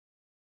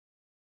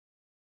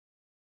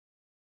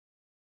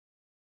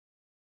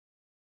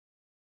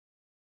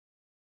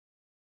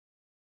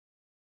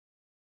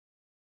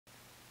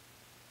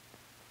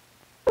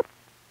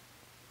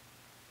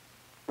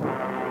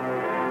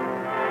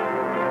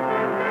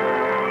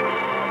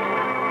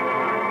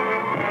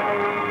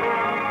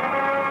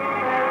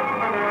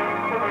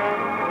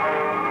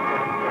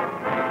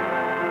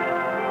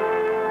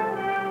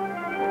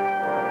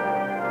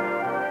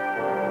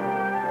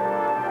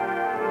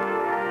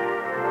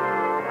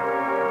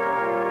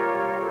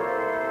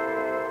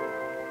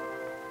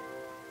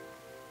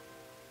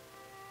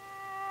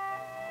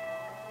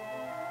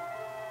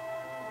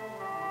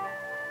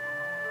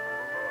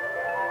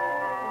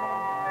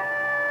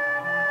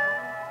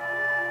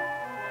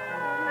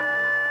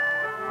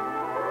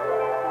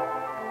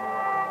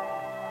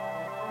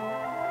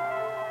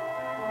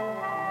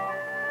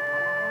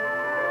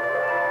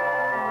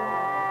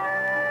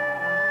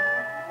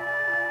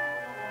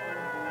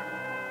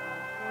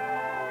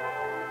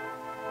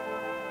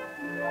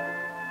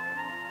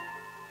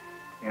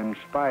in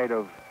spite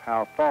of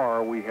how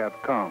far we have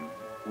come,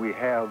 we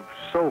have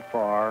so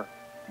far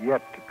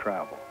yet to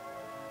travel.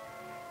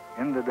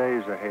 In the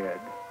days ahead,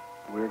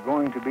 we're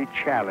going to be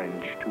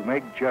challenged to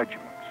make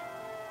judgments,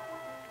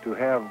 to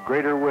have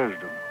greater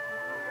wisdom,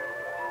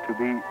 to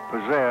be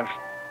possessed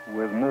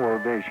with more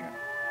vision.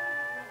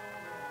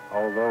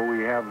 Although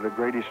we have the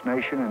greatest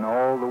nation in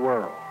all the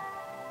world,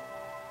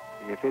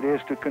 if it is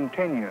to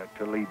continue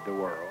to lead the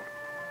world,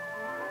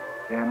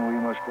 then we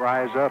must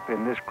rise up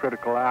in this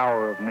critical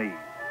hour of need,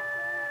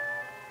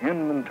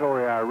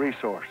 inventory our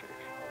resources,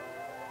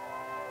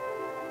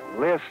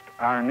 list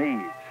our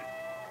needs,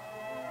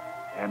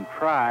 and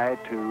try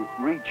to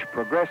reach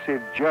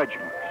progressive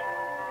judgments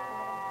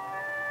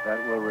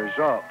that will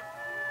result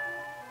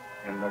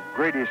in the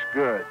greatest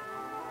good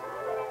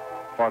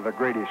for the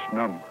greatest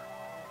number.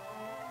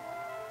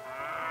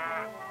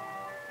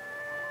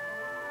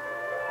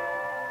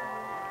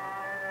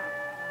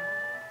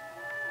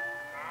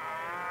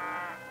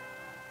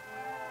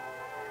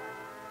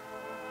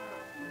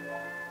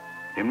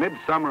 In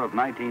midsummer of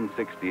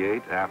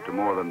 1968, after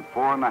more than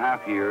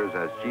 4.5 years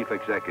as chief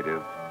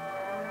executive,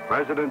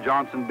 President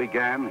Johnson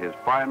began his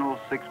final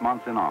 6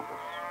 months in office.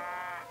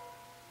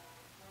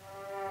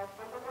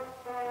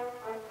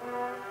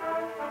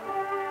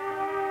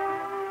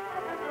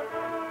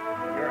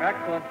 Your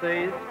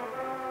Excellencies,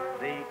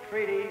 the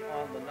Treaty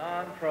on the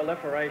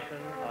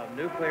Non-Proliferation of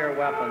Nuclear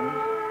Weapons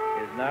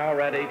is now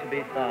ready to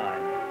be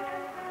signed.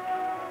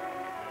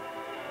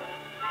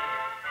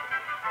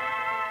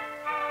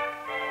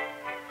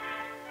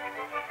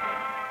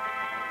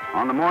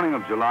 On the morning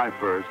of July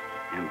 1st,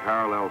 in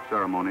parallel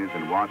ceremonies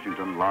in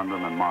Washington,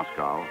 London, and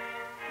Moscow,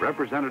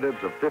 representatives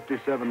of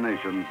 57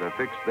 nations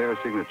affixed their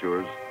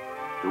signatures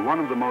to one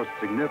of the most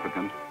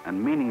significant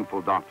and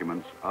meaningful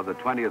documents of the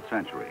 20th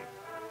century,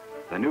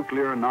 the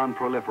Nuclear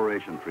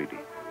Non-Proliferation Treaty.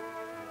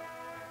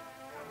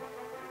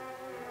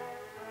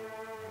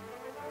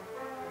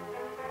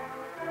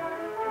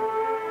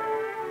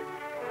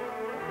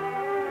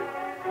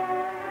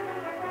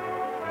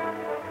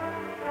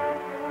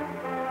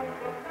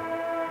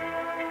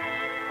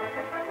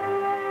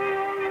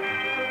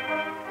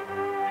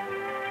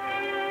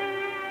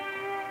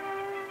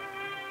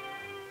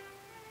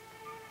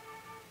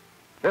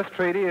 This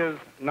treaty is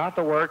not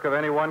the work of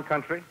any one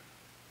country,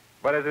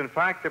 but is in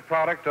fact the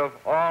product of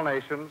all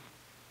nations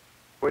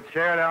which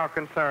shared our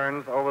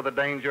concerns over the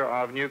danger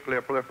of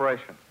nuclear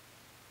proliferation.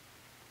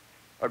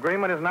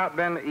 Agreement has not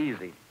been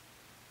easy,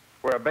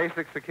 where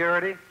basic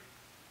security,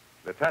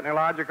 the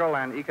technological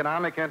and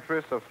economic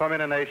interests of so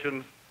many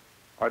nations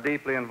are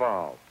deeply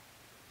involved.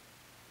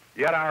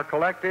 Yet our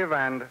collective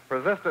and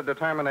persistent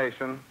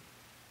determination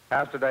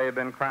has today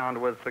been crowned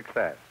with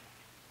success.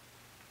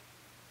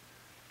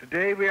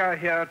 Today we are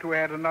here to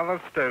add another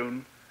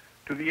stone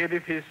to the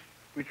edifice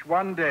which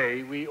one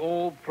day we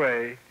all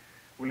pray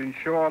will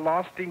ensure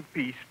lasting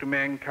peace to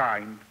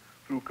mankind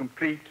through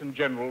complete and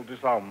general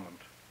disarmament.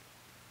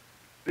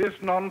 This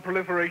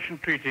non-proliferation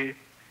treaty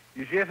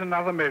is yet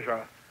another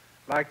measure,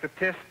 like the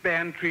Test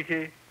Ban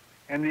Treaty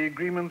and the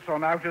agreements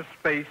on outer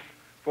space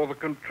for the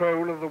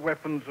control of the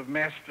weapons of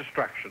mass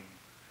destruction,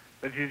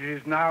 that it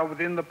is now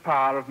within the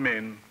power of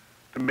men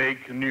to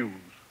make news.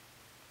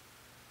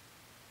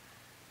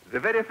 The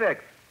very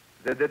fact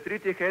that the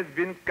treaty has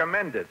been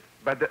commended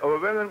by the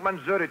overwhelming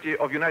majority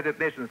of United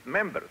Nations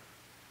members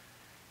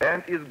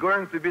and is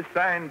going to be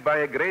signed by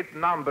a great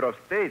number of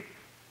states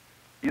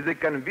is a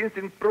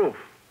convincing proof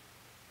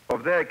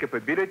of their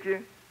capability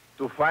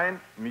to find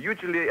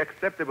mutually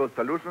acceptable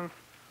solutions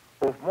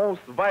of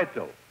most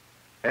vital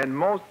and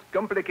most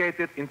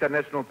complicated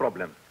international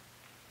problems.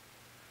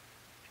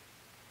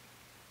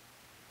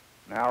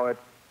 Now, at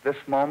this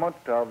moment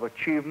of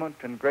achievement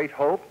and great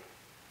hope,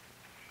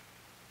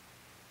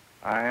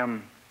 I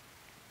am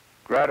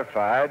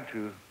gratified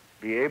to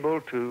be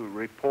able to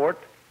report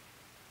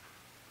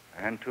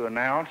and to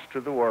announce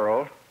to the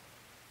world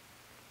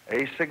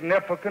a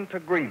significant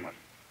agreement,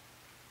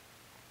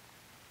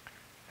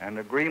 an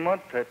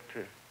agreement that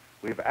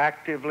we've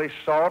actively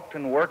sought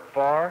and worked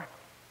for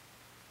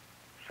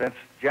since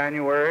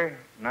January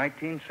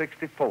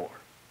 1964.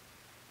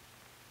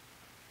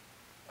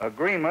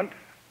 Agreement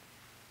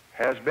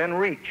has been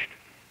reached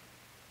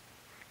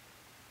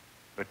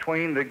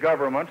between the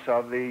governments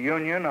of the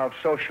Union of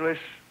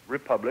Socialist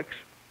Republics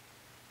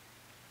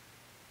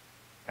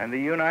and the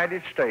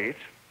United States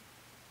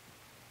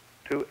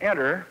to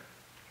enter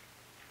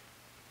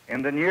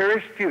in the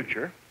nearest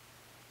future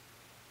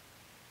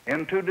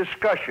into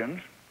discussions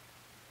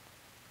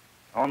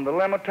on the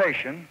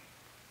limitation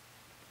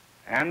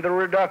and the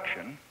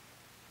reduction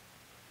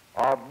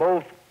of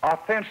both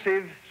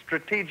offensive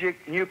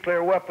strategic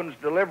nuclear weapons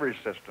delivery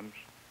systems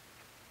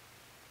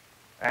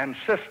and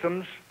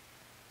systems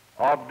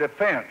of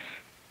defense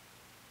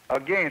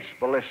against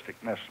ballistic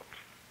missiles.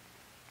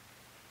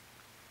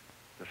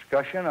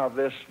 Discussion of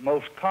this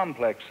most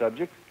complex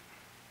subject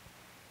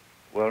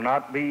will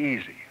not be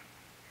easy,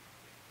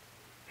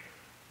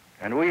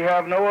 and we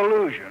have no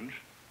illusions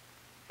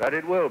that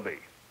it will be.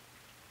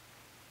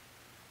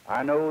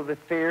 I know the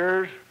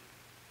fears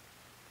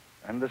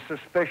and the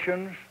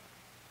suspicions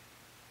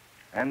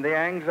and the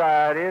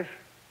anxieties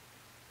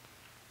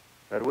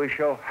that we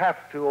shall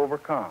have to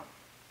overcome.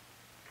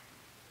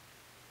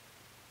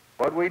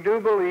 But we do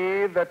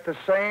believe that the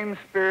same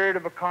spirit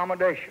of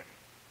accommodation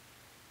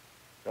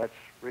that's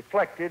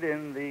reflected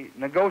in the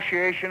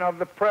negotiation of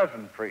the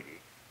present treaty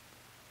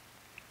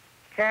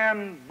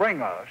can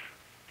bring us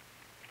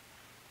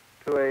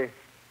to a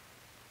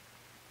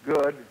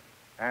good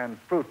and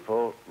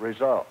fruitful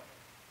result.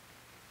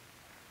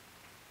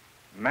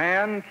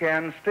 Man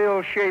can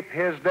still shape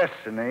his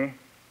destiny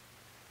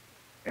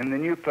in the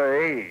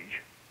nuclear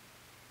age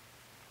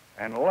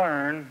and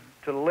learn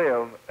to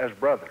live as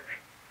brothers.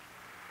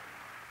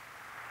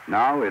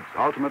 Now its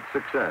ultimate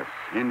success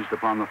hinged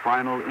upon the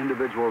final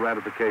individual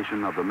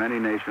ratification of the many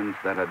nations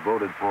that had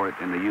voted for it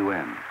in the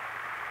UN,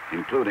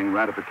 including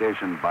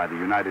ratification by the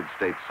United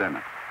States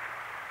Senate.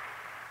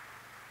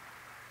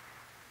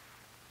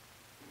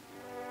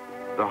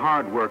 The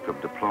hard work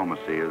of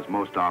diplomacy is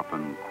most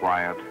often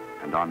quiet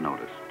and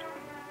unnoticed.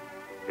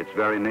 Its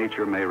very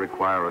nature may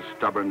require a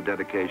stubborn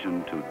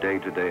dedication to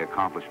day-to-day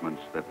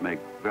accomplishments that make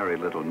very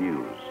little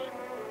news.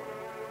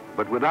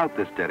 But without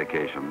this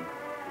dedication,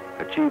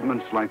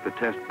 achievements like the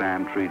Test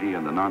Ban Treaty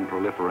and the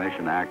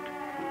Non-Proliferation Act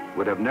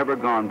would have never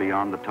gone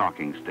beyond the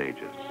talking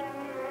stages.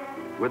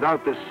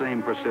 Without this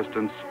same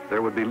persistence,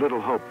 there would be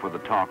little hope for the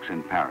talks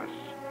in Paris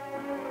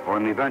or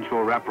an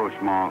eventual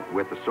rapprochement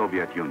with the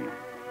Soviet Union.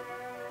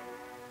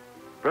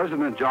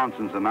 President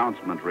Johnson's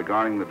announcement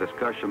regarding the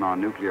discussion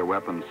on nuclear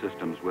weapons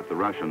systems with the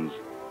Russians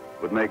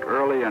would make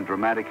early and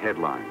dramatic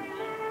headlines.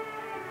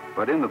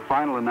 But in the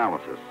final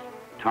analysis,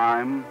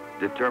 time,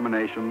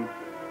 determination,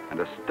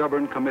 and a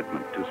stubborn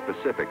commitment to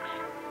specifics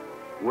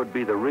would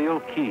be the real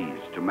keys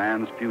to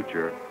man's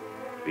future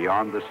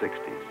beyond the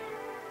 60s.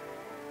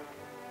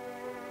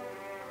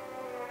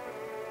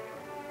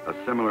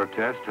 A similar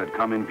test had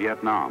come in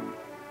Vietnam,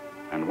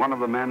 and one of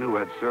the men who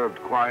had served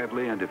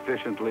quietly and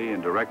efficiently in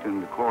directing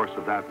the course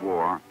of that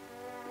war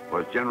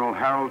was General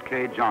Harold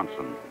K.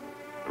 Johnson,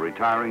 the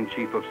retiring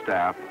Chief of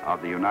Staff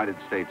of the United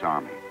States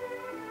Army.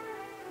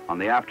 On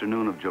the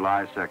afternoon of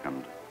July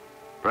 2nd,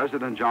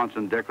 President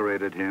Johnson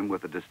decorated him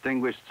with the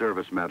Distinguished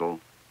Service Medal,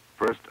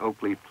 1st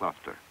Oak Leaf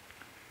Cluster.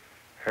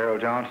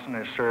 Harold Johnson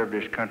has served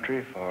his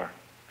country for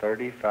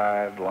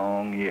 35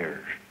 long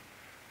years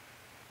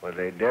with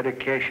a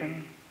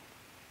dedication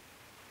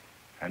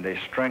and a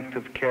strength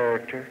of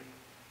character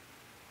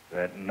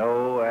that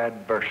no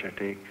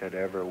adversity could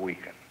ever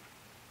weaken.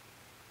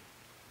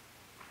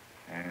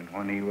 And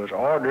when he was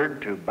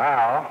ordered to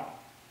bow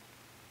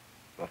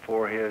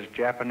before his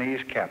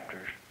Japanese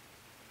captors,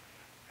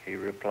 he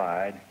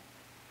replied,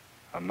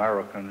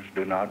 "Americans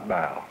do not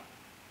bow.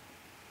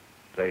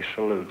 They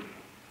salute,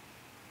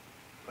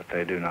 but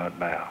they do not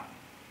bow."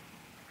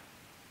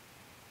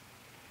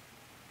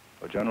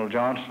 Well, General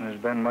Johnson has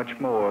been much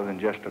more than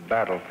just a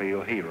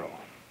battlefield hero.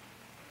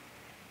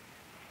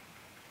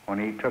 When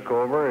he took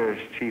over as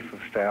Chief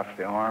of Staff of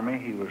the Army,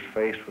 he was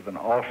faced with an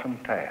awesome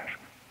task.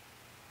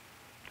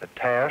 The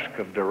task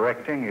of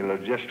directing a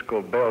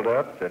logistical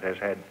buildup that has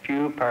had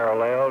few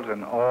parallels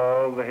in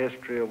all the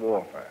history of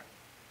warfare.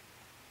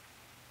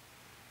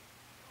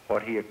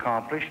 What he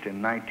accomplished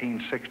in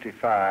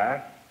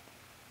 1965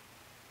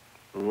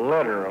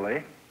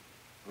 literally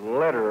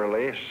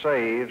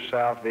saved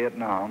South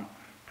Vietnam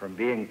from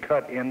being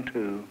cut in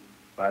two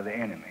by the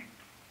enemy.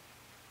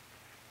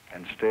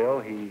 And still,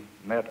 he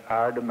met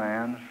our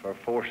demands for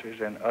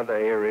forces in other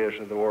areas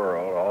of the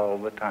world all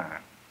the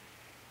time,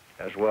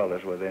 as well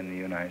as within the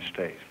United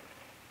States.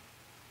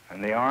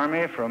 And the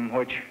Army from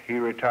which he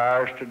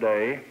retires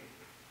today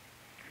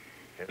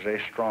is a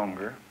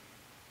stronger,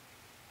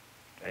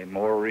 a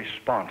more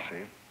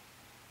responsive,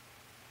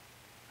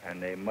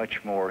 and a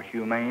much more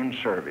humane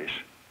service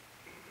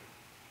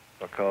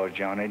because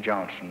Johnny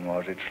Johnson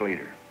was its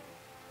leader.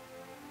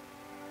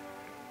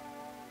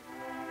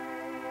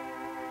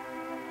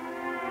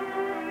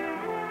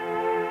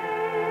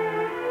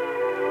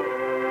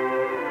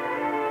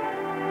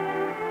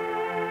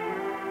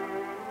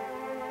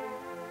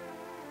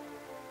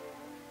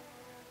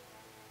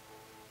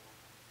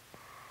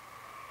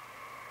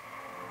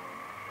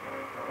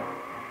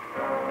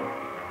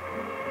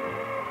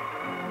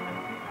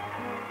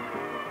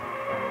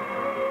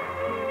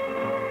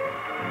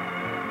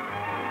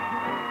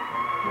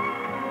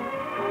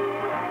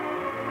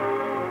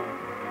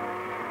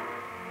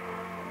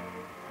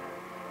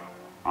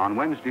 On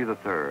Wednesday the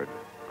 3rd,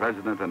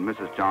 President and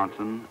Mrs.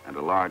 Johnson and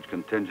a large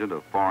contingent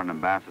of foreign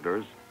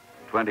ambassadors,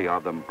 20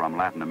 of them from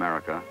Latin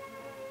America,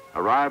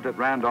 arrived at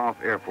Randolph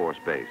Air Force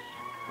Base.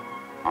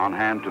 On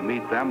hand to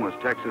meet them was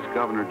Texas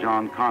Governor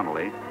John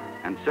Connally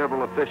and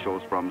several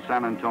officials from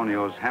San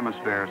Antonio's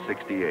Hemisphere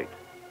 68.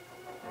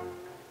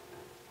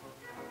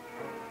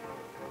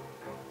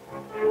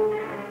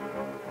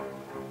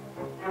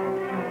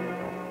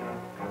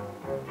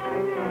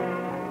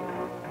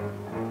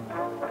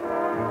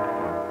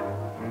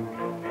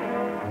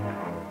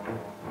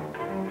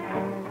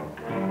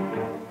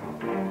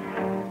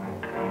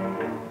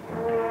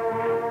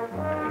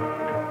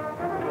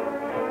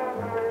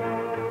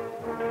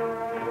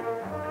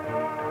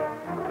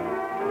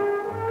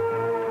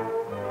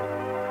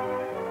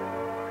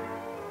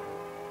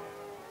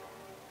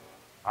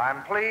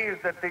 I'm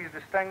pleased that these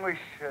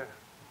distinguished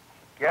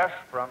guests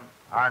from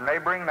our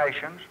neighboring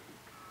nations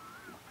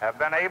have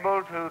been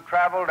able to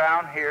travel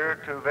down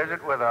here to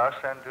visit with us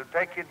and to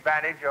take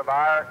advantage of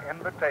our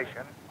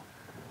invitation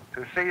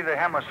to see the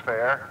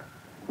hemisphere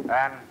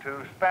and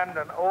to spend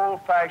an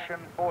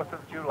old-fashioned 4th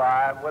of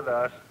July with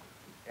us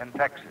in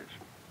Texas.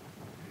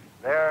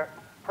 Their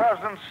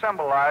presence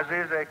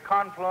symbolizes a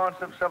confluence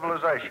of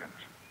civilizations,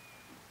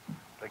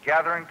 the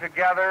gathering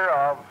together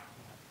of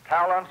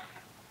talents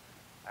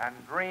and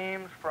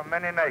dreams from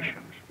many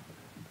nations.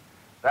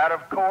 That,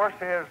 of course,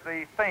 is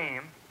the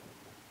theme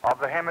of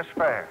the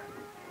hemisphere,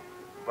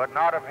 but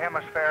not of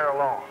hemisphere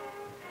alone.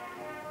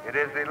 It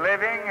is the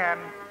living and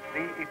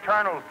the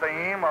eternal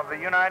theme of the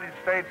United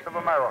States of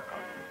America,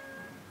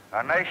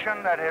 a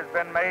nation that has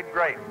been made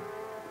great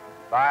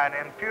by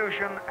an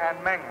infusion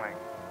and mingling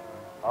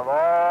of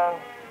all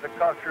the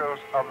cultures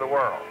of the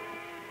world.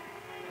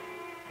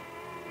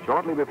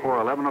 Shortly before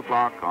 11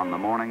 o'clock on the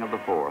morning of the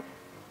 4th,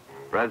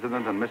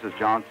 President and Mrs.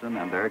 Johnson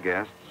and their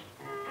guests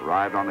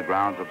arrived on the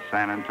grounds of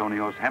San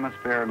Antonio's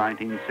Hemisphere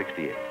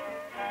 1968.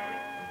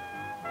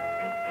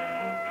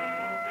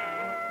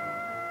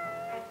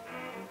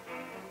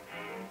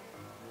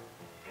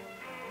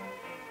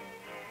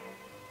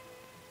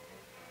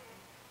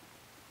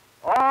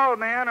 All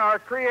men are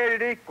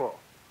created equal.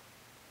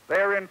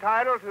 They are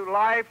entitled to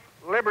life,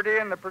 liberty,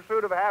 and the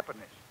pursuit of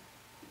happiness.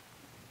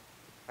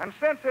 And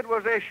since it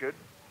was issued,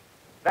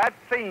 that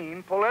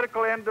theme,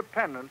 political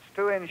independence,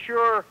 to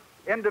ensure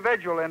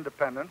individual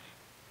independence,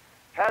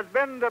 has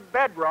been the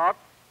bedrock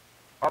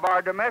of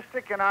our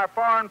domestic and our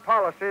foreign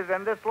policies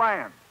in this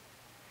land.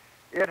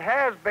 It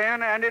has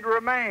been, and it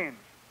remains,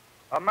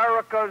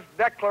 America's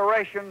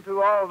declaration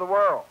to all the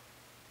world.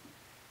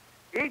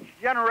 Each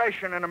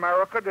generation in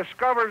America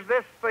discovers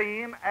this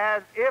theme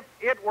as if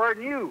it were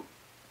new.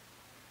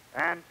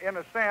 And in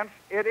a sense,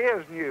 it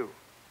is new.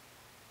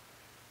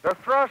 The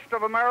thrust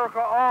of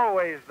America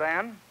always,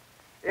 then,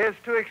 is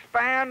to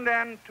expand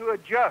and to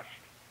adjust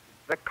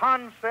the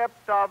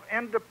concept of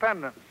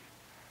independence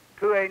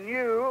to a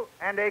new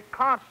and a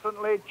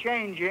constantly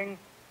changing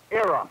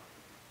era.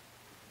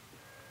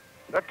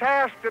 The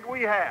task that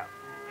we have,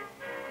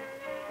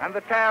 and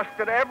the task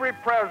that every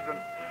president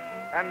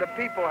and the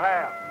people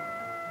have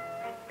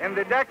in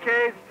the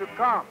decades to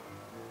come,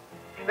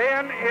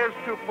 then is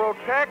to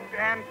protect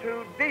and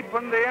to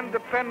deepen the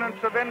independence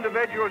of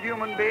individual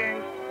human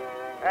beings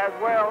as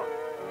well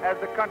as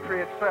the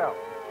country itself.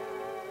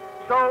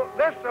 So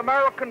this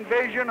American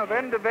vision of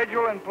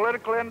individual and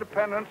political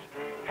independence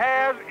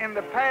has, in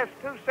the past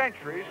 2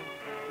 centuries,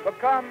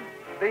 become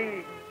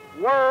the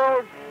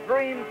world's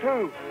dream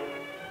too.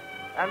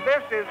 And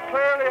this is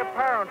clearly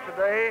apparent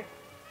today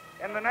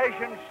in the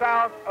nation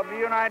south of the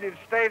United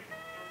States,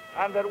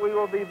 and that we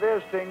will be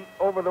visiting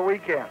over the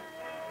weekend.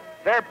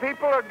 Their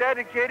people are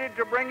dedicated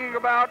to bringing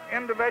about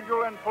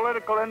individual and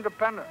political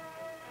independence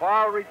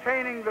while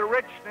retaining the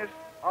richness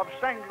of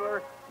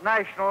singular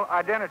national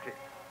identity.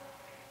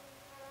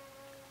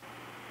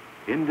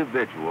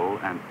 Individual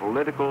and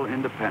political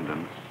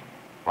independence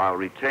while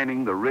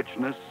retaining the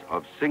richness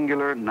of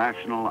singular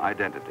national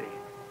identity.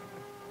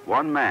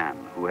 One man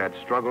who had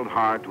struggled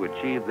hard to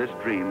achieve this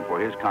dream for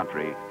his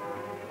country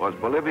was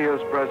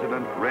Bolivia's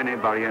President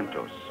René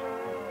Barrientos.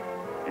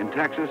 In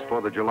Texas,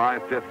 for the July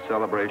 5th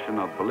celebration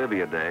of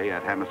Bolivia Day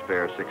at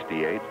Hemisphere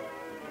 68,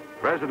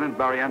 President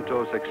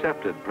Barrientos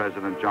accepted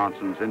President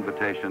Johnson's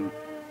invitation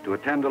to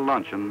attend a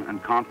luncheon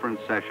and conference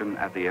session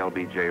at the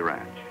LBJ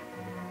Ranch.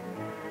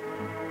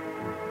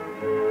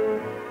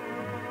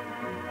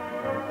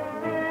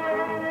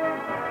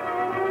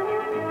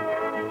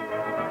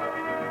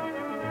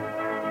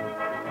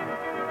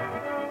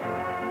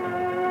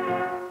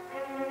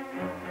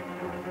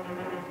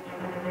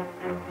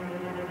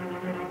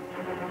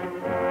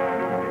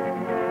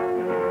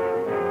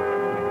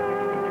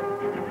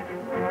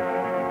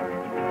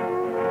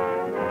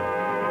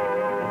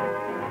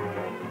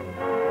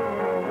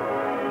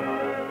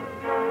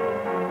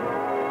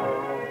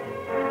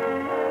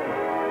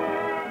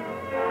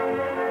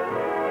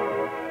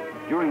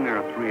 During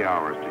their 3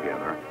 hours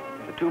together,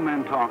 the 2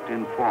 men talked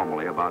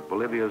informally about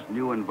Bolivia's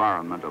new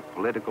environment of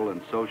political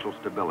and social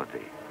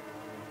stability,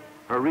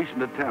 her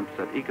recent attempts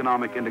at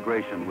economic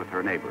integration with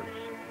her neighbors,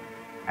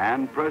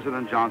 and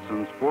President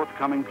Johnson's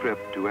forthcoming trip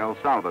to El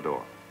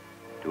Salvador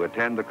to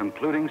attend the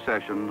concluding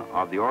session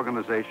of the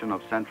Organization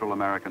of Central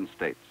American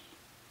States.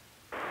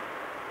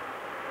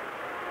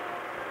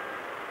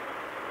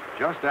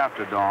 Just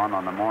after dawn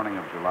on the morning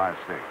of July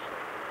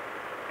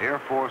 6th, Air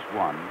Force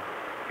One,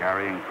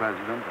 carrying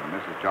President and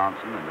Mrs.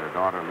 Johnson and their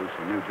daughter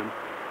Lucy Nugent,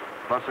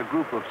 plus a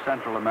group of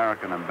Central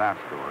American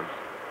ambassadors,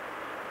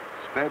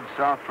 sped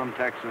south from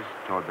Texas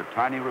toward the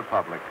tiny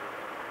republic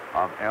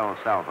of El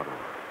Salvador.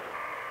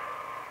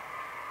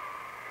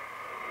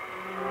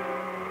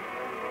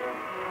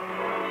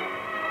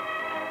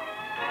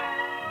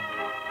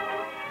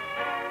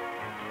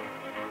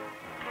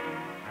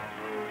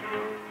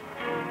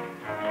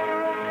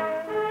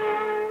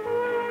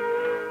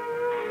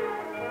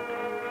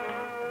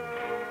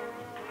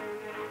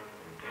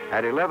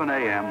 At 11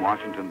 a.m.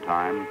 Washington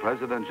time,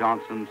 President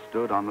Johnson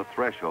stood on the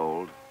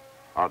threshold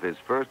of his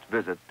first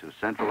visit to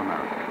Central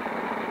America.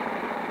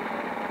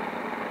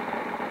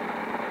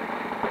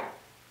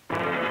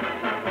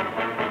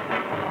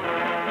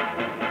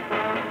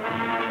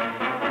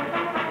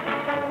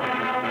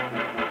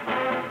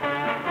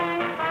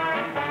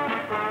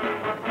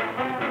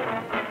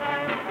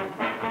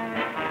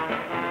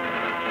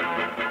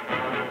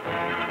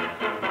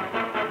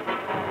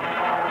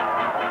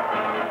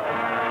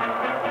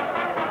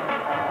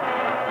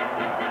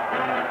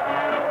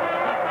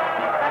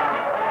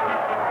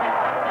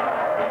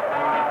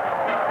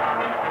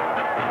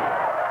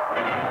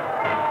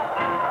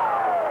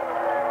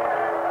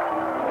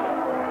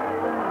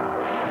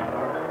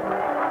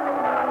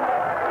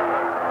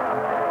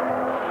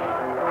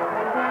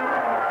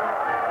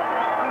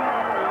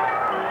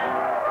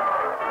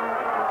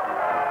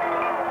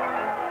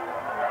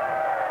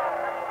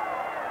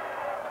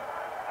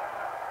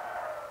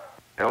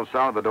 El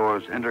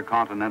Salvador's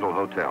Intercontinental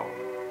Hotel,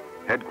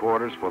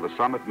 headquarters for the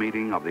summit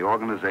meeting of the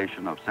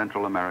Organization of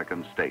Central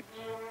American States.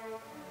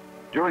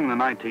 During the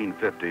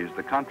 1950s,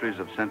 the countries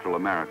of Central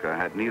America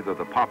had neither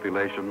the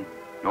population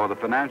nor the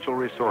financial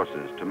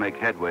resources to make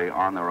headway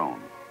on their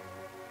own.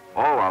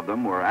 All of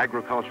them were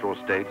agricultural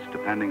states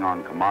depending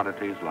on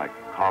commodities like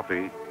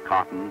coffee,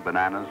 cotton,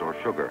 bananas, or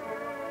sugar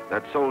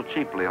that sold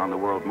cheaply on the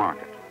world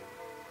market.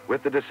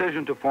 With the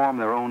decision to form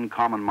their own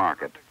common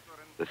market,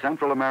 the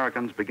Central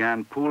Americans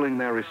began pooling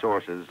their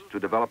resources to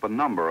develop a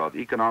number of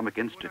economic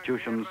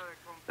institutions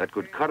that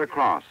could cut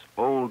across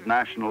old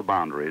national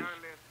boundaries,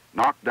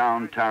 knock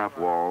down tariff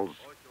walls,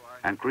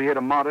 and create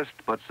a modest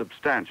but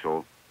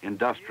substantial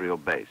industrial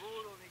base.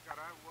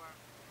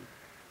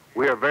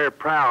 We are very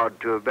proud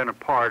to have been a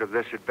part of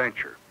this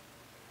adventure.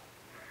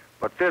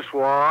 But this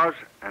was,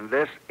 and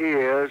this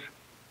is,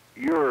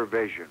 your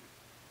vision.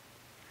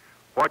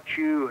 What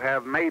you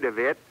have made of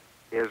it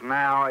is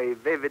now a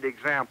vivid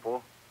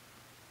example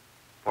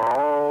for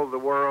all the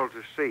world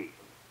to see.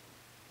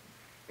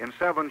 In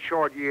 7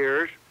 short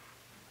years,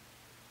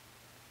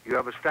 you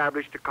have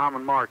established a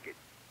common market.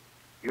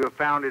 You have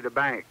founded a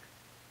bank.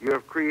 You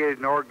have created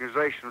an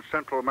organization of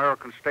Central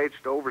American states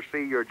to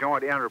oversee your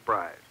joint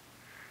enterprise.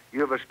 You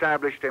have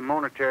established a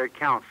monetary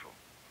council.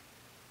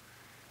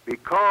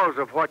 Because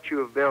of what you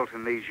have built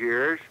in these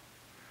years,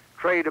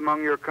 trade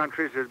among your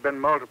countries has been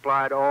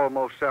multiplied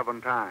almost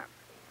 7 times.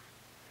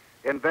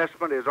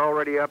 Investment is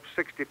already up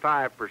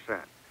 65%.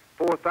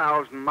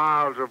 4,000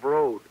 miles of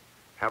road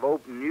have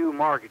opened new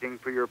marketing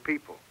for your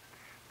people.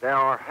 There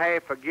are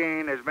half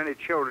again as many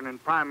children in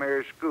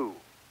primary school.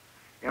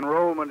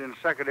 Enrollment in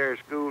secondary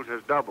schools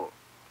has doubled.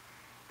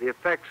 The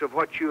effects of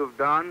what you have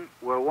done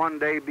will one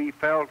day be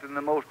felt in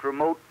the most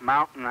remote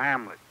mountain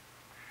hamlet.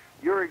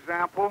 Your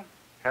example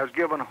has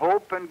given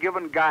hope and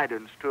given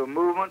guidance to a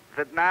movement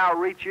that now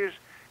reaches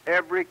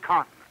every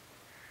continent.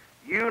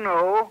 You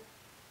know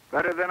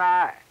better than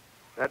I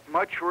that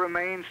much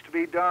remains to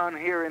be done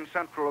here in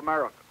Central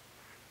America.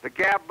 The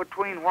gap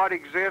between what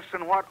exists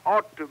and what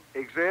ought to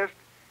exist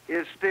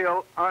is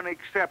still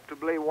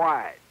unacceptably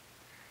wide.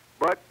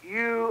 But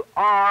you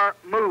are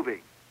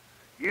moving.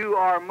 You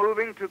are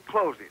moving to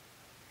close it.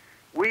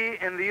 We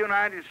in the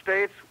United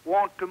States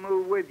want to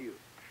move with you.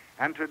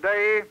 And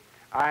today,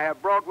 I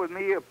have brought with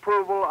me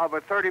approval of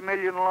a $30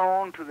 million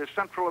loan to the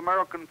Central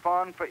American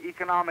Fund for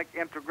Economic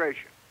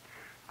Integration.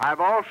 I've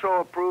also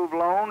approved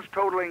loans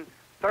totaling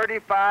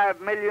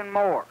 $35 million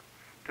more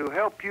to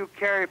help you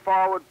carry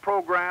forward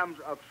programs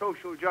of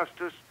social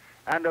justice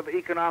and of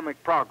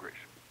economic progress.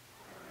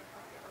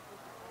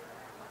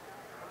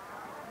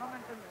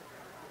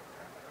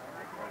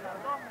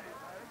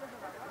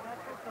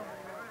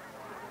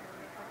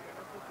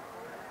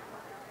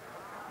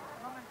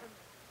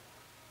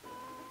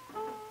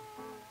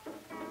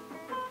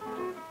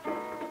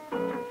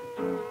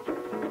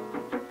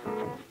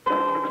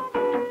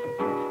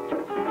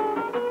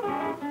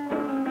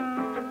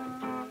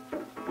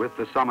 With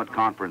the summit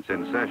conference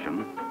in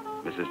session,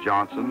 Mrs.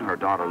 Johnson, her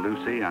daughter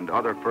Lucy, and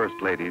other First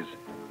Ladies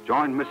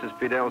joined Mrs.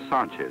 Fidel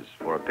Sanchez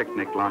for a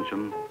picnic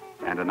luncheon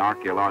and an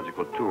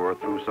archaeological tour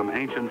through some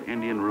ancient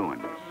Indian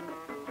ruins.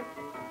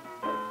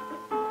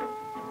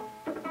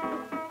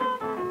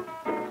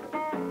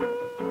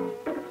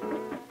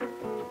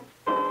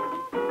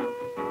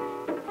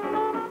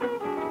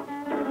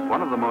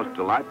 One of the most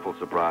delightful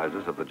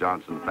surprises of the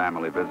Johnson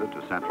family visit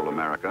to Central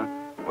America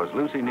was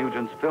Lucy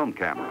Nugent's film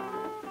camera.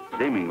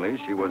 Seemingly,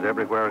 she was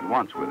everywhere at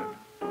once with it.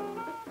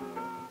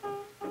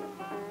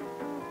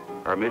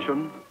 Her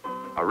mission?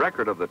 A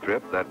record of the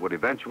trip that would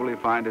eventually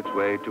find its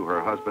way to her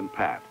husband,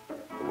 Pat,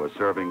 who was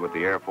serving with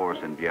the Air Force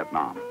in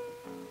Vietnam.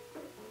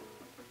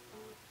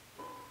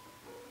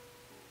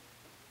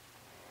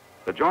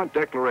 The joint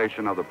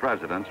declaration of the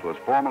presidents was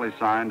formally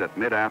signed at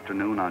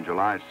mid-afternoon on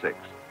July 6th.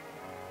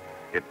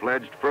 It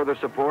pledged further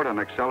support and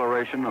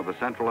acceleration of the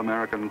Central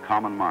American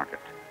Common Market.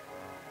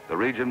 The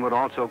region would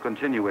also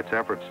continue its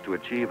efforts to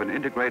achieve an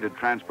integrated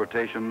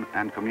transportation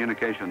and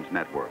communications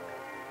network.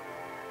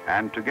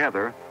 And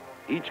together,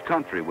 each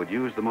country would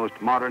use the most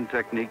modern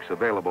techniques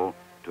available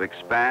to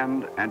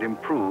expand and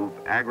improve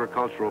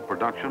agricultural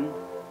production,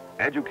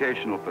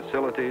 educational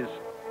facilities,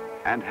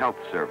 and health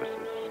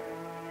services.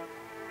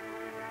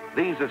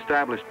 These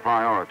established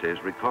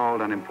priorities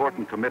recalled an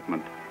important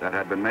commitment that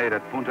had been made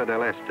at Punta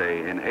del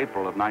Este in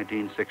April of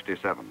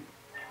 1967.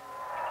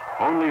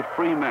 Only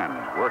free men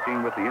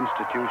working with the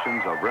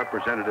institutions of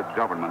representative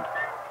government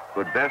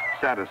could best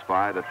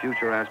satisfy the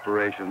future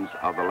aspirations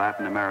of the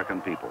Latin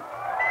American people.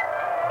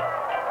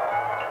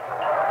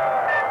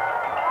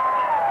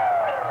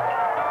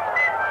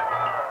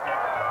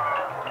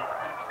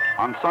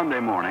 On Sunday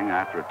morning,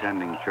 after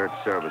attending church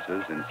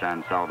services in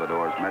San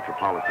Salvador's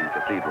Metropolitan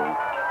Cathedral,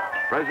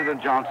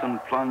 President Johnson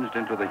plunged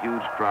into the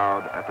huge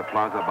crowd at the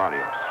Plaza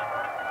Barrios.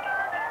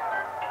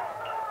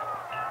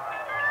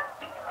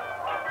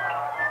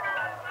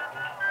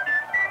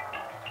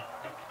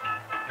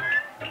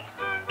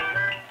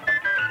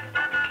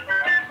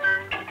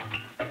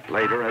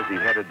 Later, as he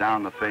headed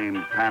down the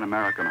famed Pan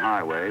American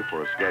Highway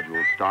for a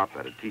scheduled stop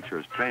at a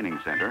teacher's training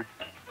center,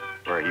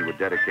 where he would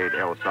dedicate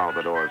El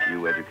Salvador's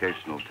new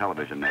educational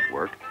television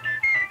network,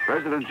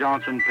 President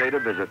Johnson paid a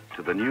visit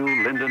to the new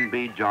Lyndon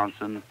B.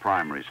 Johnson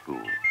Primary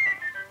School.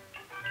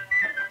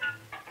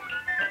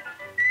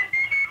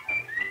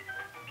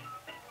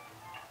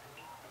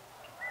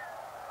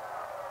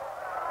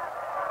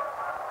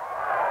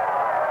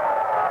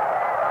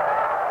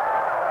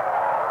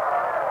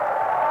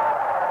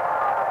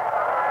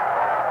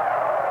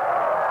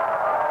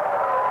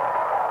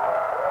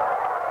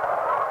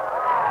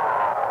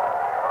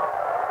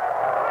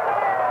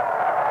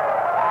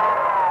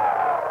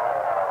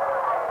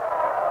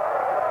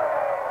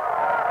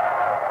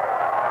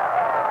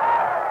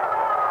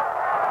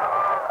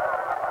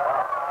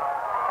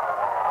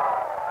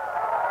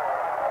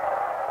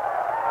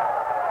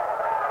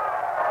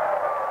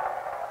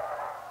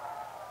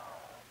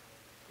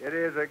 It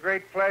is a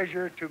great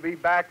pleasure to be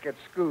back at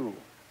school.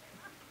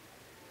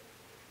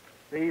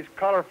 These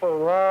colorful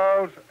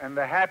walls and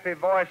the happy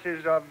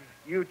voices of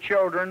you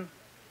children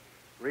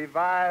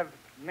revive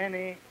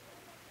many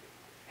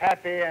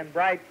happy and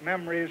bright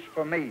memories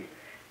for me.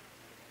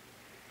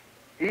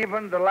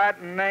 Even the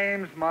Latin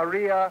names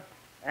Maria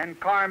and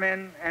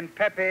Carmen and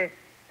Pepe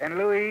and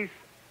Luis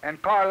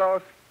and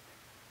Carlos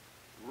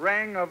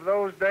ring of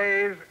those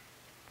days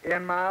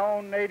in my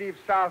own native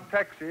South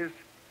Texas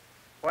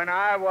when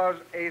I was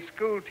a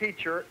school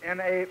teacher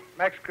in a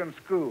Mexican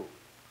school.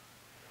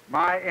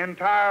 My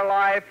entire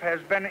life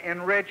has been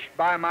enriched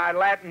by my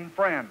Latin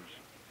friends.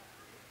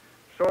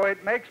 So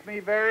it makes me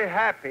very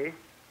happy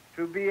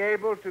to be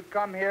able to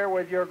come here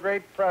with your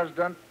great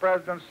president,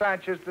 President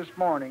Sanchez, this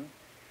morning,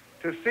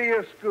 to see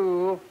a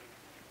school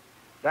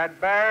that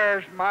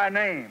bears my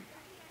name.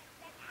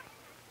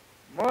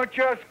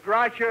 Muchas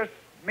gracias,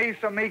 mis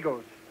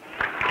amigos.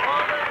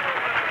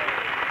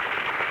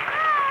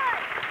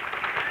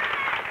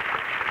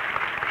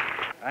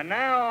 And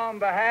now, on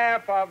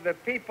behalf of the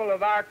people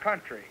of our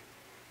country,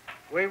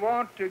 we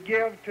want to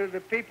give to the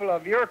people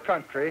of your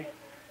country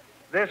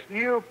this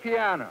new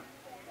piano.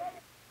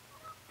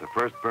 The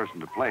first person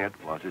to play it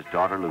was his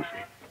daughter, Lucy.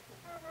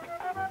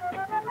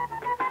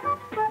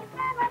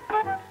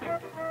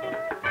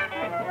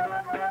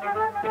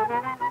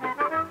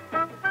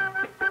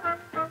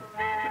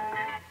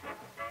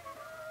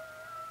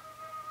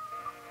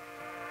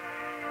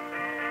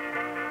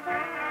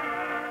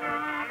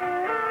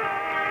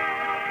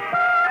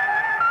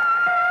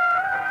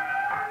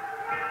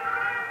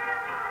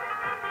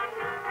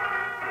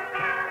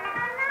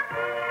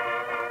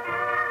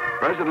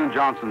 President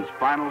Johnson's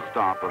final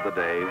stop of the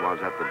day was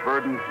at the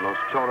verdant Los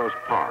Choros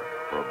Park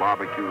for a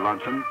barbecue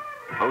luncheon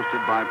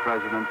hosted by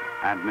President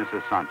and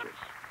Mrs. Sanchez.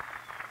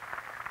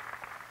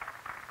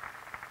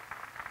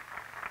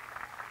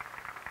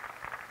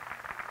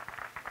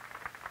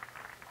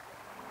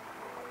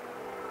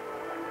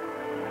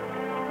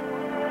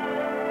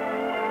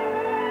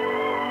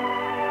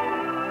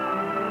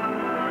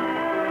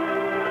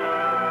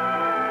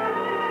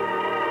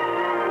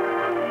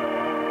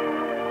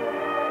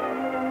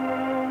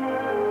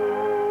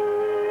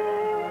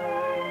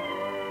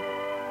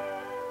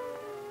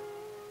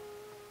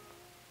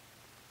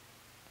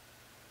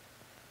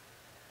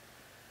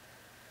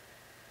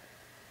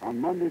 On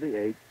Monday the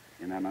 8th,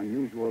 in an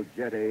unusual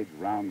jet-age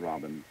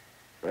round-robin,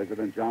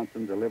 President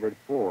Johnson delivered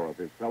 4 of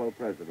his fellow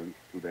presidents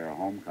to their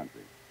home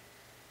country.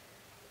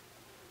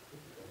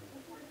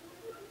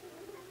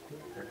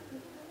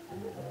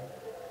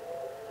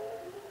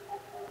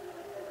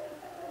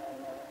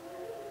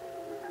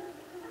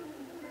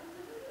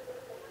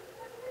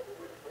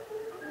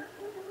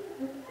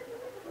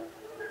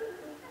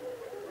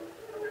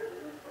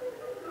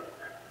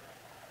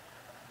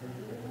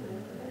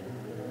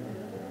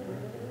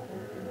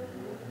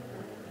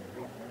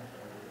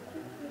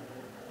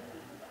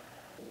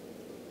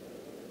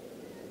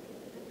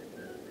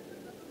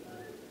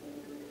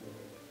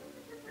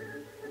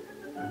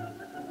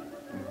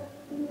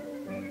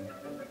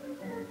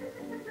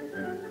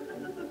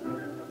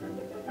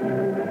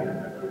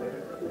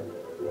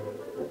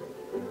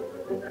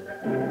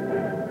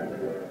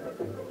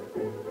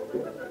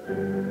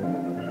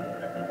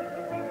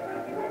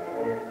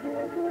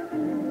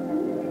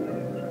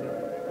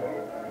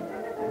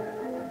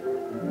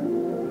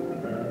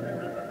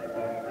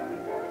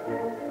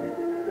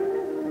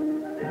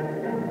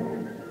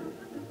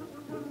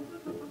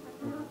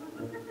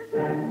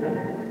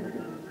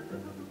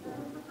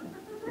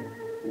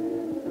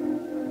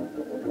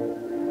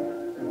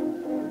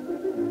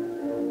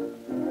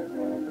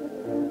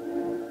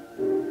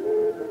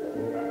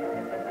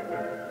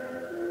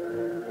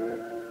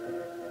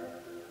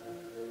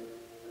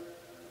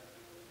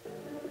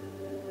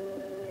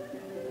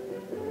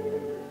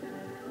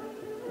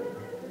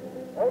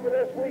 Over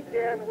this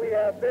weekend, we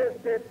have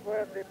visited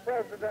with the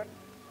president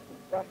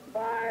from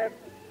 5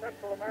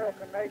 Central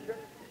American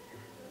nations,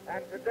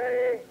 and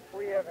today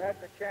we have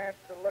had the chance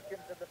to look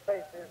into the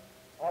faces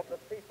of the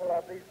people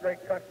of these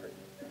great countries.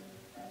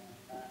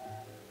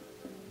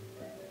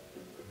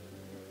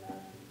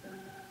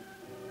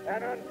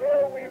 And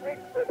until we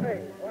reach the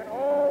day when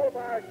all of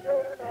our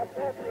children are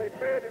properly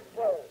fed and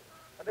clothed,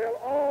 until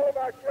all of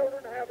our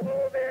children have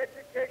all the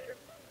education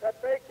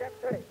that they can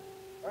take,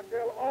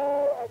 until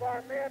all of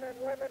our men and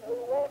women who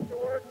want to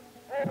work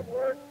have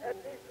work at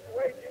decent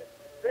wages,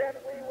 then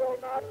we will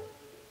not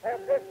have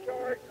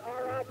discharged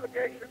our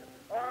obligation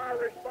or our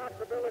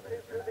responsibility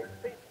to these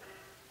people.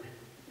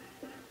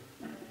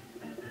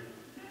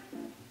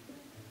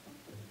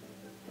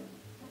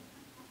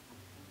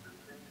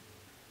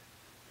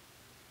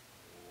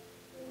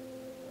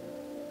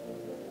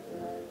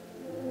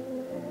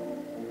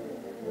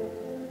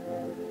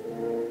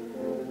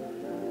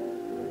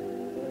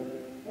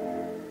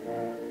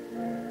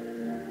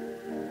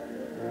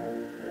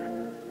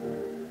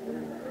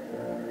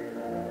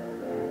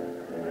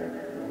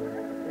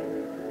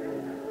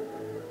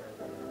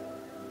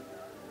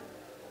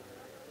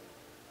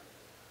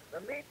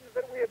 The meetings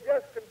that we have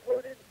just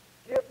concluded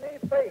give me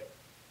faith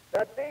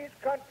that these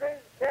countries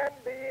can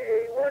be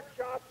a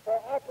workshop for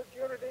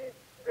opportunities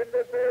in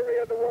this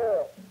area of the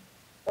world,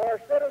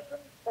 for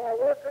citizens, for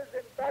workers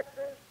in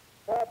factories,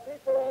 for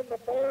people on the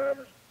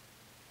farms,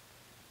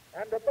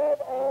 and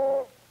above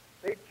all,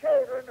 the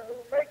children who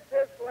make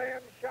this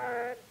land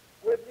shine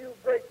with new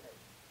greatness,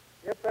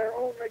 if they're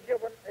only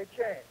given a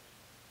chance.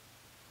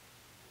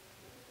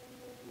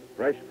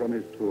 Fresh from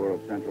his tour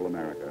of Central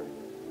America,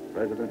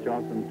 President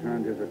Johnson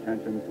turned his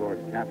attention toward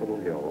Capitol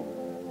Hill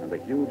and the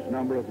huge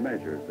number of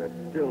measures that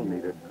still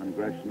needed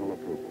congressional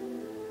approval.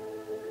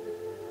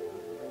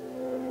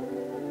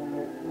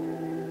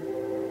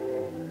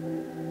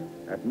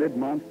 At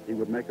mid-month, he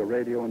would make a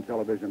radio and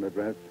television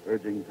address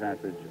urging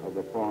passage of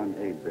the Foreign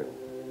Aid Bill.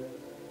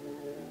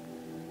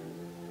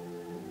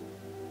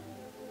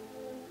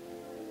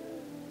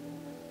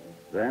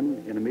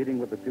 Then, in a meeting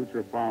with the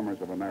future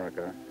farmers of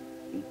America,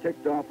 he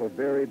ticked off a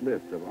varied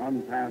list of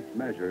unpassed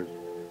measures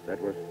that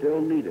were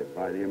still needed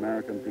by the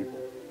American people.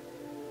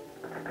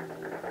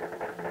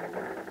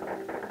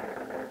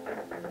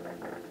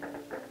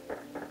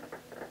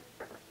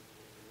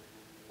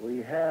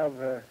 We have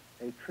a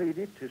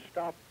treaty to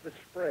stop the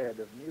spread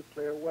of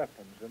nuclear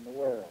weapons in the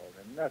world,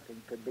 and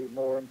nothing could be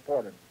more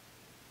important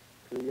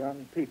to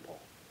young people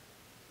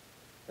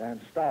than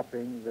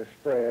stopping the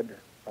spread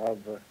of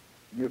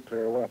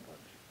nuclear weapons.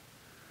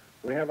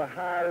 We have a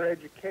Higher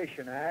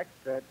Education Act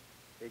that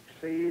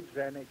exceeds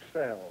and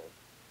excels,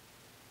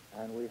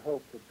 and we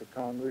hope that the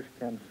Congress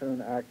can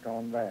soon act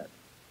on that.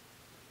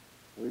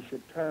 We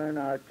should turn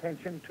our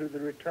attention to the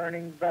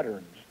returning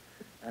veterans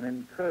and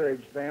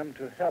encourage them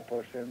to help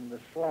us in the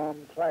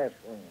slum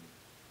classroom,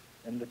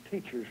 in the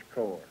teachers'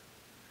 corps,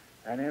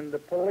 and in the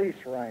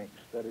police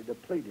ranks that are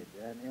depleted,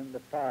 and in the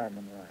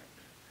firemen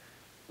ranks.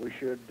 We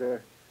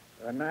should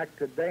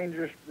enact a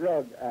Dangerous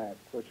Drug Act,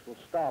 which will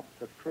stop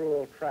the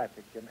cruel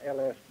traffic in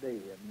LSD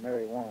and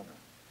marijuana.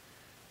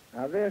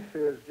 Now, this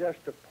is just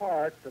a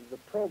part of the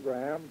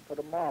program for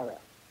tomorrow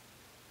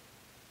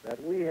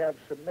that we have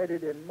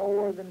submitted in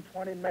more than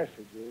 20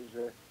 messages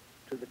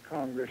to the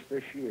Congress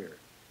this year.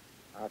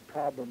 Our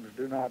problems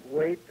do not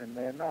wait, and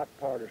they're not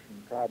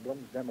partisan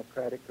problems,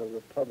 Democratic or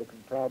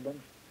Republican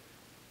problems.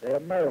 They're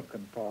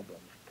American problems,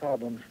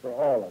 problems for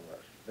all of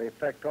us. They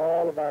affect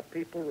all of our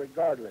people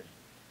regardless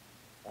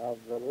of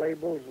the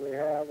labels we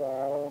have or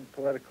our own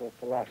political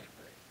philosophy.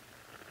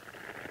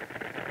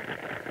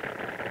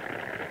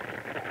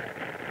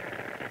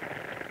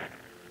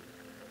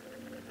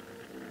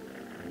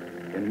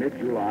 In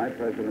mid-July,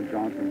 President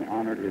Johnson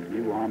honored his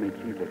new Army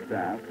Chief of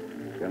Staff,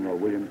 General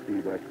William C.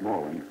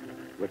 Westmoreland,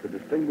 with the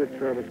Distinguished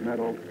Service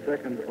Medal,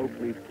 2nd Oak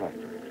Leaf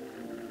Cluster.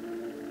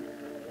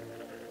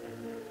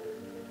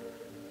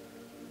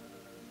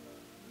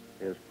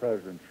 His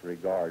president's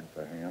regard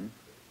for him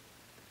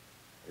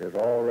is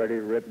already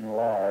written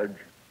large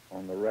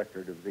on the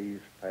record of these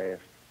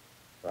past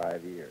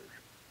 5 years.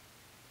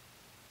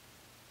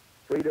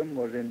 Freedom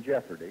was in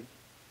jeopardy,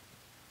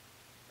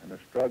 and the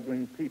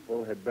struggling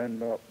people had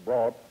been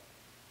brought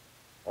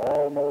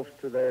almost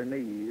to their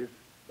knees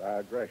by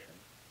aggression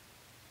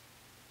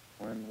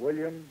when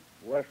William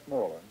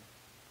Westmoreland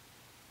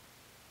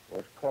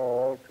was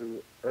called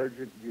to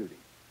urgent duty.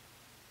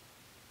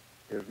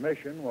 His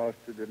mission was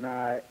to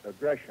deny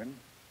aggression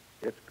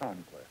its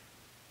conquest.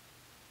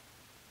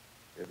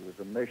 It was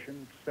a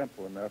mission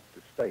simple enough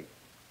to state.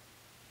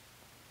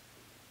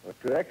 But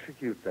to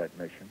execute that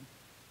mission,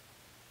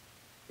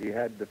 he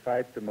had to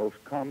fight the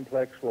most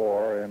complex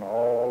war in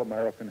all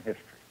American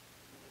history.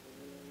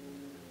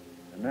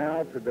 And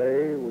now,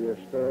 today, we are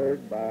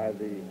stirred by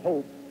the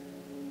hope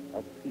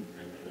of peace,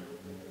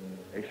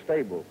 a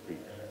stable peace,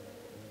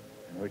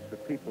 in which the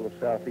people of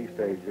Southeast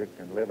Asia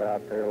can live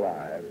out their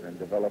lives and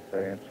develop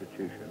their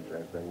institutions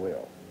as they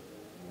will.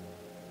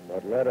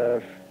 But let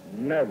us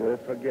never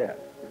forget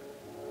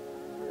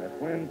that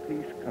when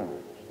peace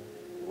comes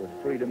with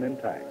freedom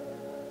intact,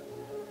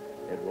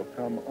 it will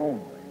come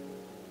only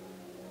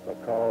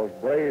because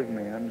brave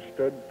men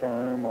stood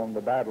firm on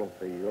the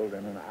battlefield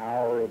in an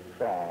hour of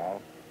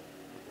trial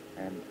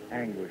and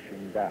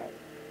anguishing doubt.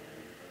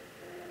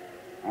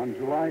 On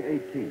July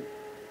 18th,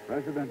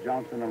 President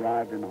Johnson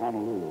arrived in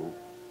Honolulu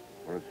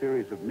for a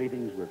series of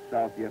meetings with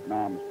South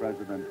Vietnam's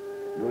President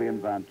Nguyen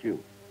Van Thieu.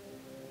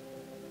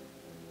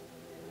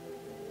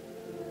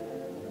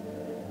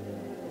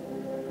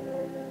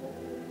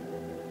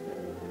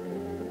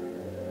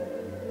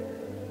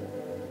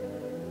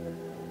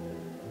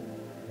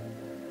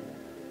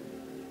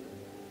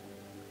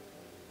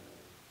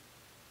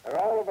 At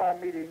all of our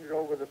meetings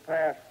over the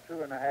past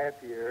 2.5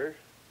 years,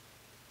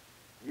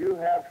 you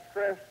have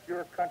stressed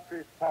your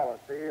country's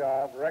policy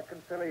of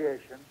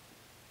reconciliation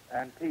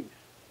and peace.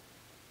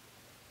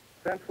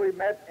 Since we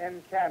met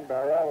in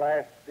Canberra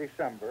last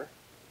December,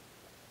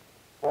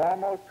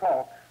 formal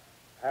talks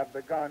have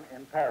begun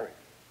in Paris.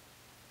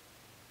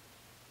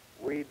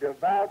 We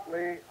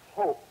devoutly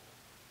hope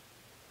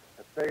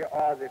that they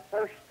are the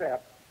first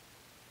step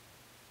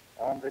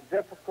on the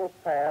difficult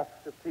path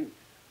to peace,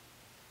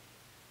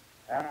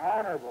 an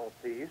honorable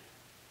peace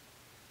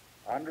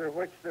under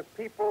which the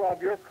people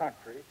of your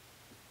country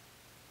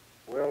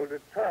will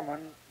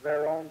determine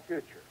their own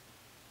future.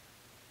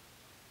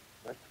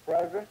 Mr.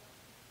 President,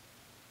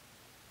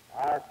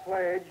 our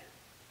pledge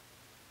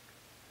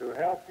to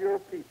help your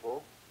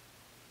people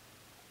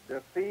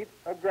defeat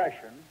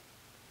aggression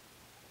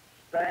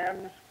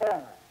stands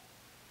firm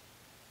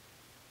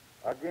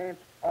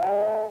against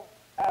all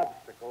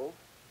obstacles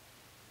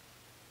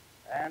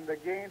and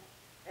against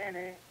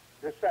any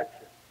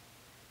deception.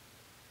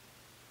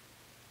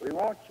 We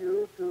want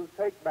you to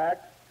take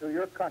back to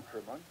your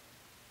countrymen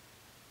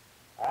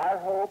our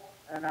hope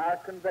and our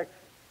conviction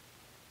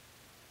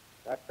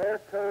that their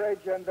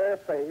courage and their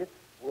faith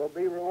will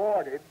be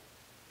rewarded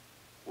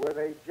with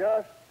a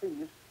just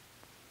peace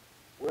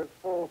with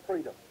full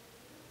freedom.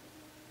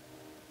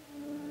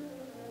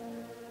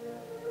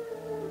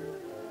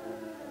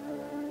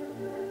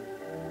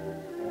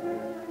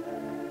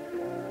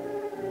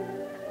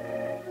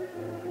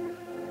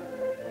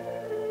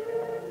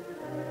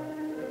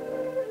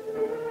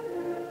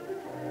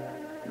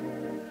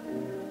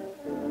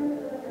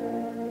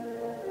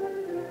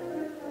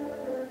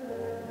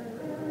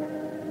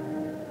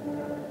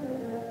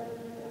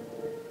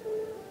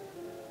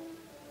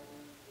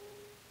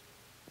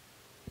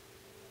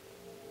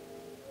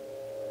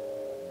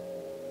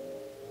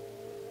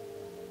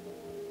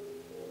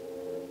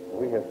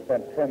 We have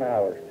spent 10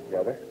 hours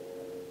together,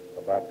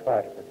 about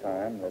twice the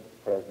time that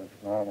presidents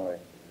normally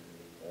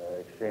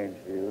exchange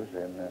views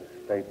in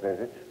state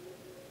visits.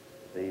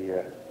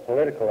 The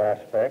political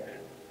aspects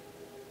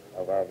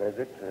of our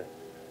visit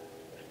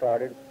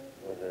started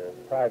with a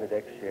private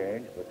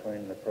exchange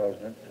between the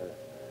president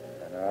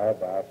and I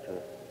about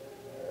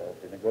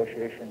the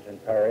negotiations in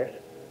Paris.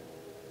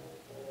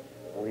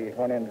 We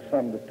went into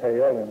some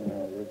detail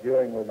in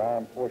reviewing the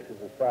armed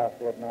forces of South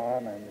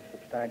Vietnam and the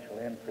substantial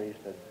increase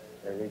that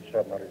they reached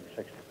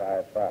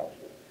 765,000.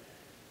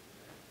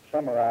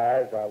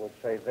 Summarized, I would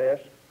say this,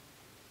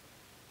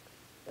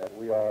 that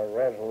we are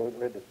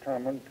resolutely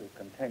determined to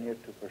continue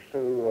to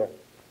pursue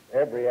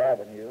every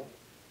avenue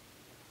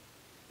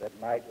that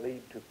might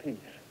lead to peace.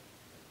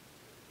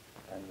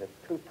 And the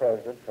two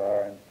presidents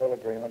are in full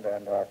agreement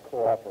and are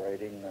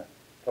cooperating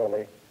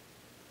fully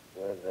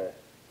with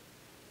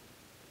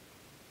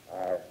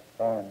our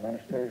foreign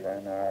ministers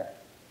and our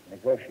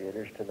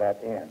negotiators to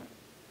that end.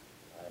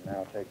 I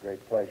now take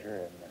great pleasure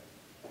in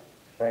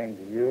saying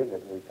to you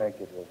that we think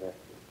it was a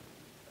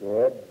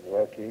good,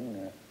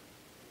 working,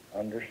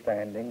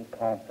 understanding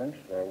conference.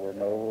 There were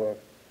no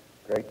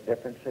great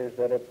differences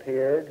that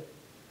appeared.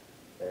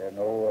 There are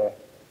no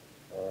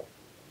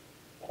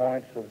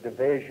points of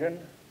division.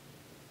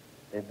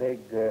 The big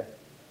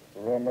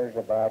rumors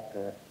about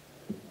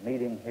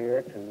meeting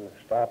here to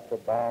stop the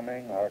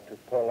bombing or to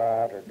pull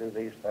out or do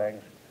these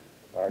things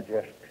are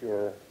just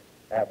pure,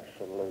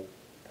 absolute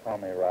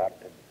tommy rot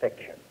and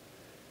fiction.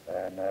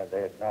 And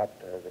they're not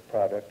the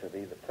product of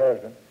either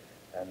president,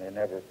 and they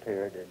never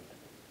appeared in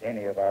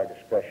any of our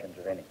discussions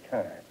of any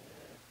kind.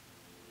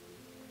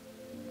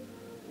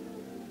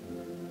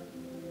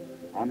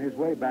 On his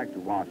way back to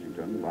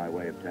Washington by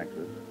way of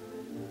Texas,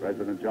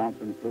 President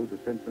Johnson flew to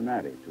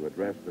Cincinnati to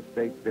address the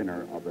state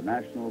dinner of the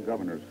National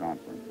Governors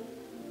Conference.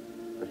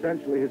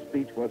 Essentially, his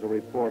speech was a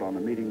report on the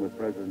meeting with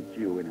President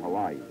Thieu in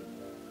Hawaii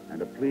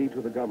and a plea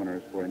to the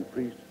governors for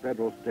increased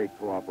federal-state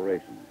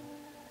cooperation.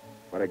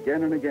 But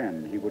again and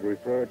again, he would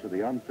refer to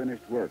the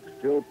unfinished work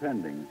still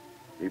pending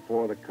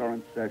before the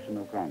current session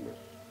of Congress.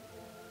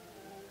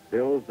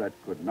 Bills that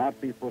could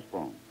not be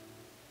postponed.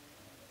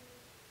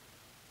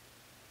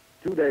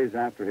 2 days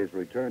after his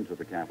return to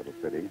the capital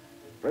city,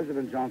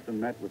 President Johnson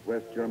met with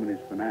West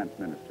Germany's finance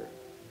minister,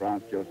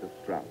 Franz Joseph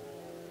Strauss.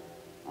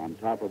 On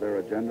top of their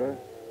agenda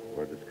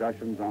were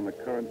discussions on the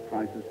current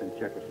crisis in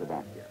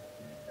Czechoslovakia,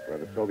 where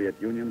the Soviet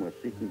Union was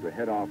seeking to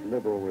head off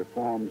liberal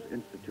reforms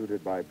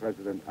instituted by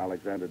President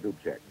Alexander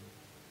Dubček.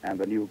 and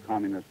the new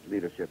communist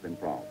leadership in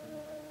Prague.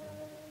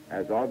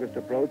 As August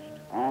approached,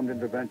 armed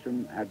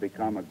intervention had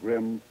become a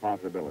grim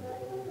possibility.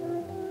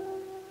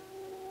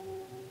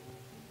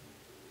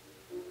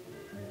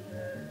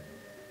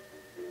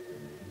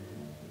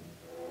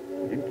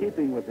 In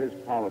keeping with his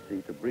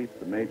policy to brief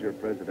the major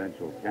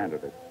presidential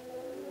candidates,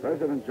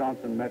 President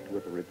Johnson met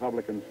with the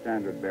Republican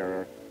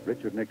standard-bearer,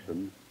 Richard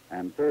Nixon,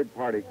 and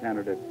third-party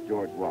candidate,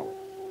 George Wallace.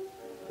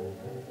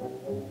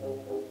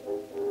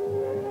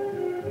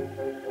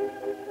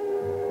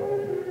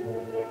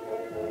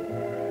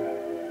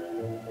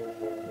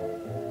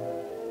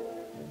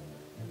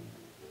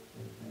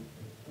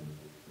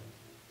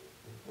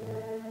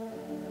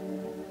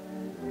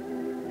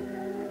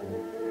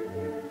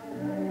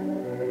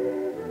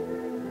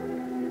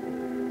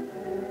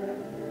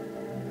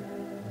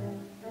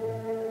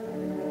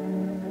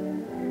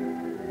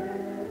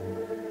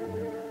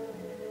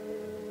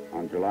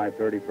 On July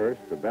 31st,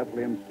 the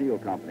Bethlehem Steel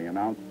Company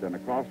announced an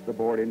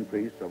across-the-board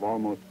increase of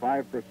almost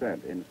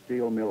 5% in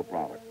steel mill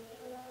products.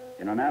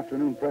 In an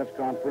afternoon press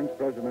conference,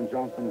 President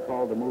Johnson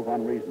called the move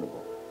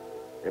unreasonable.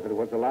 If it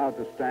was allowed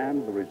to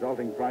stand, the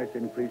resulting price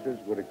increases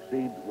would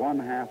exceed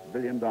 $1/2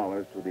 billion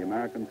to the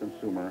American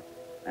consumer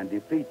and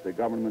defeat the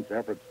government's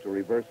efforts to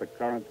reverse a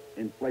current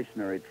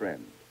inflationary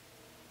trend.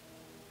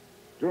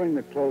 During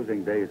the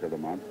closing days of the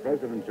month,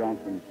 President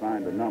Johnson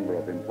signed a number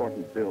of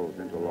important bills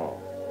into law.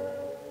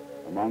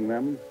 Among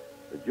them,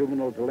 the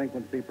Juvenile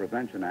Delinquency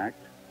Prevention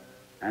Act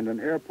and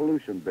an air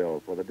pollution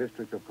bill for the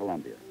District of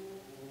Columbia.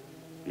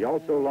 He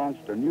also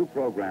launched a new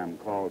program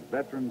called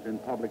Veterans in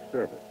Public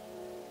Service,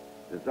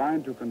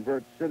 designed to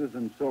convert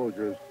citizen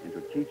soldiers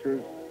into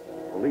teachers,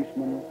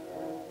 policemen,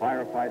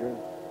 firefighters,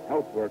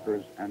 health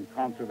workers, and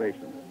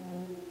conservationists,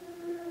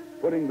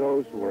 putting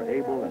those who are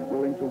able and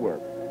willing to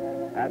work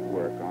at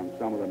work on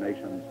some of the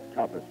nation's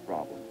toughest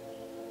problems.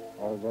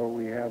 Although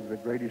we have the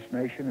greatest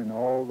nation in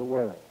all the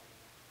world,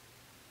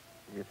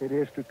 if it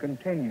is to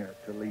continue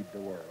to lead the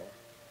world,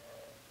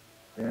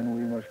 then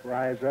we must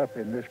rise up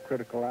in this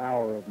critical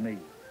hour of need,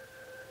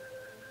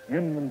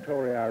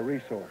 inventory our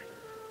resources,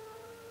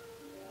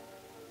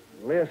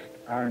 list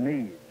our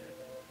needs,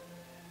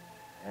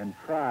 and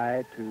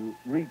try to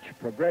reach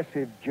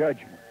progressive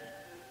judgments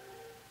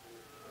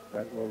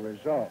that will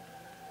result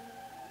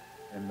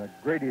in the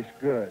greatest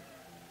good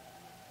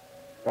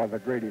for the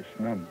greatest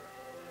number.